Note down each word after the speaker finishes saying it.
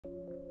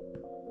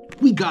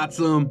we got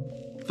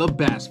the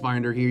bass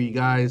finder here, you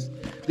guys.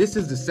 This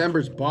is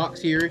December's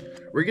box here.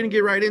 We're gonna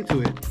get right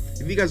into it.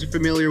 If you guys are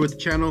familiar with the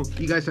channel,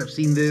 you guys have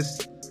seen this,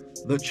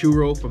 the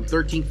churro from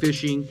 13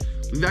 Fishing.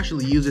 We've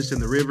actually used this in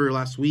the river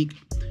last week.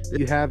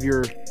 You have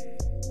your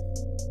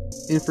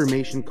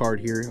information card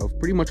here of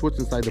pretty much what's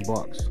inside the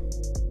box.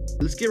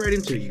 Let's get right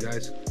into it, you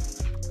guys.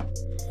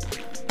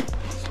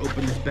 Let's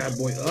open this bad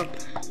boy up.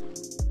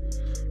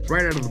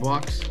 Right out of the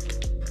box,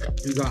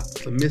 we got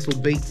some missile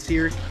baits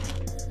here.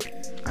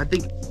 I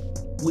think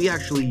we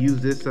actually use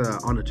this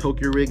on a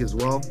Tokyo rig as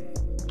well.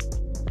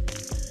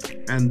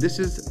 And this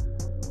is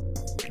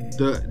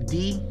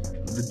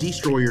the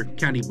Destroyer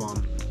candy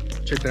bomb.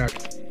 Check that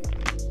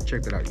out.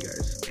 Check that out, you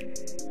guys.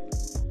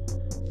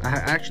 I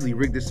actually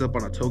rigged this up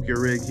on a Tokyo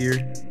rig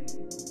here.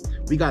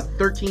 We got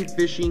 13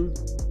 Fishing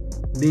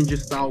Ninja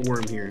style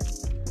worm here.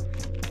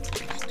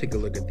 Let's take a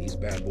look at these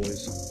bad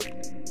boys.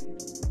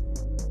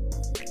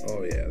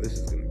 Oh yeah, this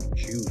is gonna be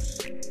juice.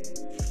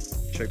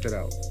 Check that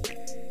out.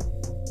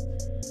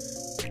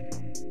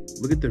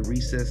 Look at the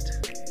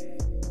recessed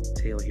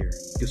tail here.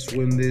 You can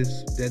swim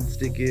this, dead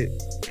stick it.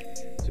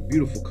 It's a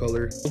beautiful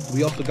color.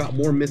 We also got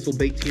more missile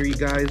baits here, you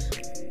guys.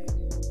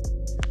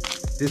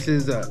 This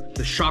is the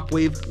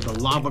Shockwave, the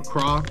Lava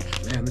Craw.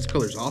 Man, this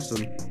color is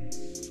awesome.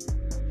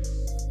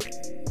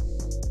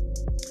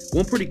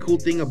 One pretty cool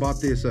thing about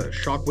this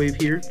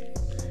Shockwave here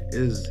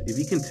is, if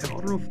you can tell,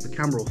 I don't know if the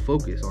camera will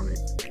focus on it,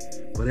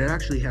 but it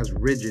actually has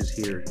ridges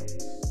here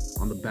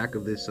on the back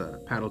of this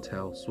paddle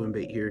tail swim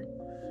bait here.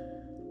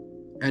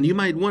 And you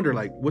might wonder,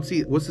 like, what's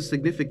the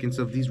significance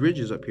of these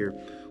ridges up here?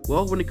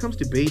 Well, when it comes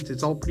to baits,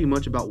 it's all pretty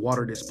much about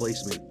water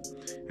displacement.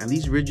 And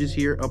these ridges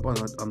here up on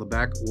the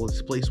back will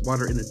displace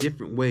water in a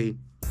different way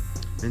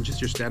than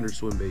just your standard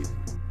swim bait.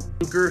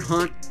 Anchor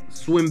Hunt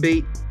swim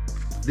bait.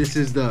 This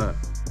is the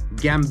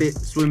Gambit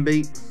swim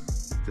bait.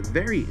 It's a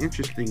very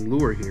interesting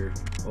lure here.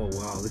 Oh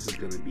wow, this is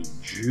gonna be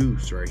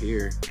juice right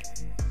here.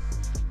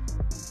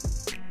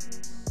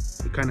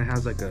 It kind of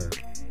has like a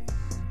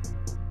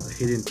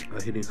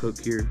hidden hook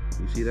here.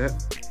 You see that?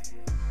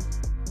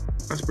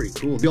 That's pretty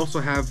cool. We also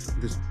have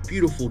this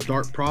beautiful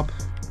dart prop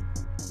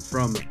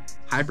from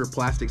Hyper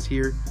Plastics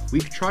here.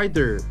 We've tried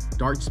their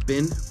dart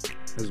spin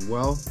as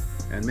well,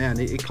 and man,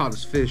 it caught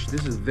us fish.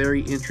 This is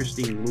very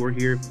interesting lure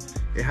here.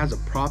 It has a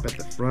prop at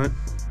the front,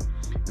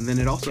 and then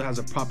it also has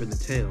a prop in the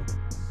tail.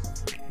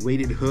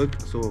 Weighted hook,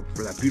 so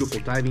for that beautiful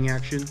diving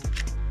action.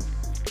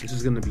 This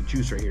is gonna be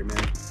juice right here,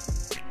 man.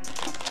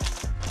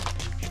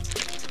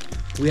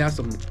 We have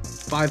some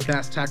 5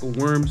 bass tackle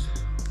worms.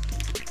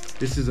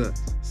 This is a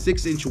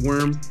 6-inch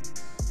worm.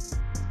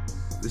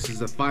 This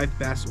is a 5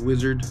 bass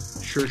wizard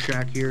Sure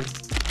Shack here.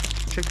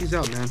 Check these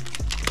out, man.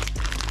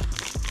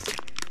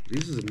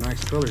 This is a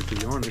nice color, to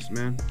be honest,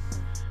 man.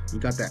 You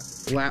got that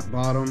flat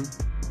bottom,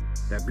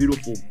 that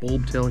beautiful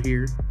bulb tail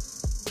here.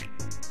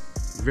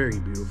 Very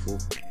beautiful.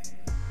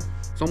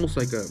 It's almost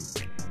like a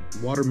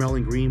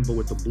watermelon green, but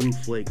with a blue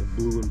flake, a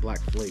blue and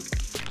black flake.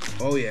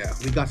 Oh yeah,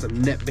 we got some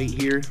net bait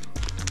here.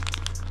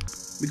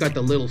 We got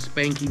the little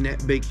spanky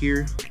net bait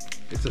here.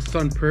 It's a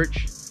sun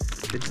perch.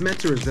 It's meant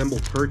to resemble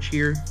perch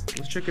here.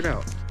 Let's check it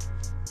out.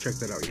 Check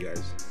that out, you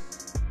guys.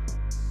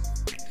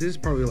 This is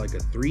probably like a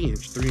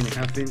 3-inch,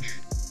 3.5 inch.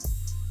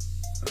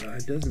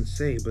 It doesn't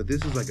say, but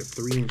this is like a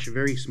 3-inch,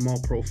 very small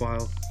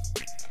profile.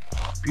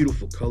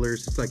 Beautiful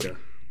colors. It's like a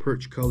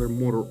perch color,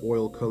 motor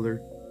oil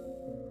color.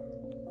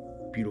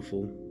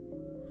 Beautiful.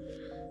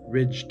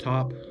 Ridge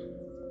top.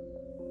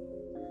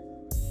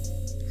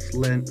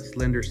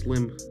 Slender,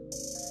 slim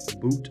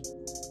boot.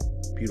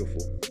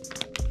 Beautiful.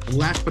 And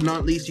last but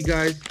not least, you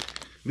guys,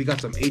 we got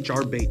some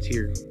HR baits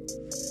here.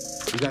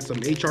 We got some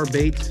HR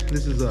baits.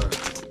 This is a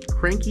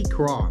Cranky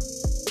Craw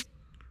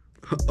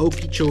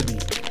Okeechobee.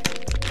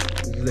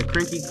 This is a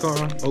Cranky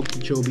Craw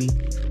Okeechobee.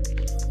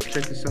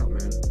 Check this out,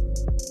 man.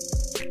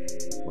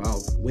 Wow,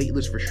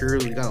 weightless for sure.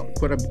 We got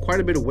quite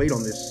a bit of weight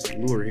on this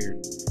lure here.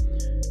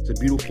 It's a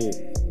beautiful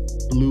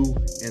blue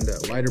and a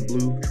lighter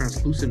blue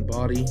translucent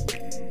body.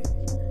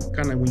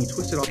 Kind of, when you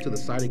twist it off to the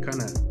side, it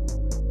kind of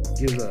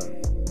gives a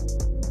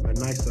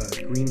nice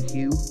green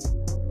hue.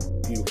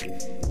 Beautiful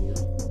lure.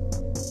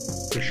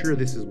 For sure,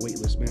 this is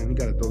weightless, man. You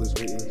gotta throw this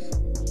weightless.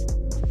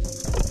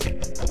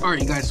 All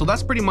right, you guys, so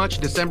that's pretty much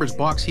December's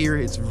box here.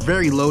 It's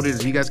very loaded,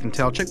 as you guys can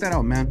tell. Check that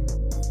out, man.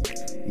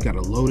 You got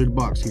a loaded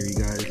box here, you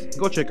guys.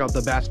 Go check out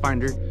the Bass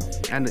Finder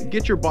and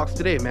get your box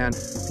today, man.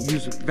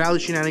 Use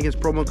Valleyshenanigans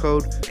promo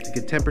code to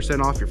get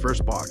 10% off your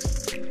first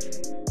box.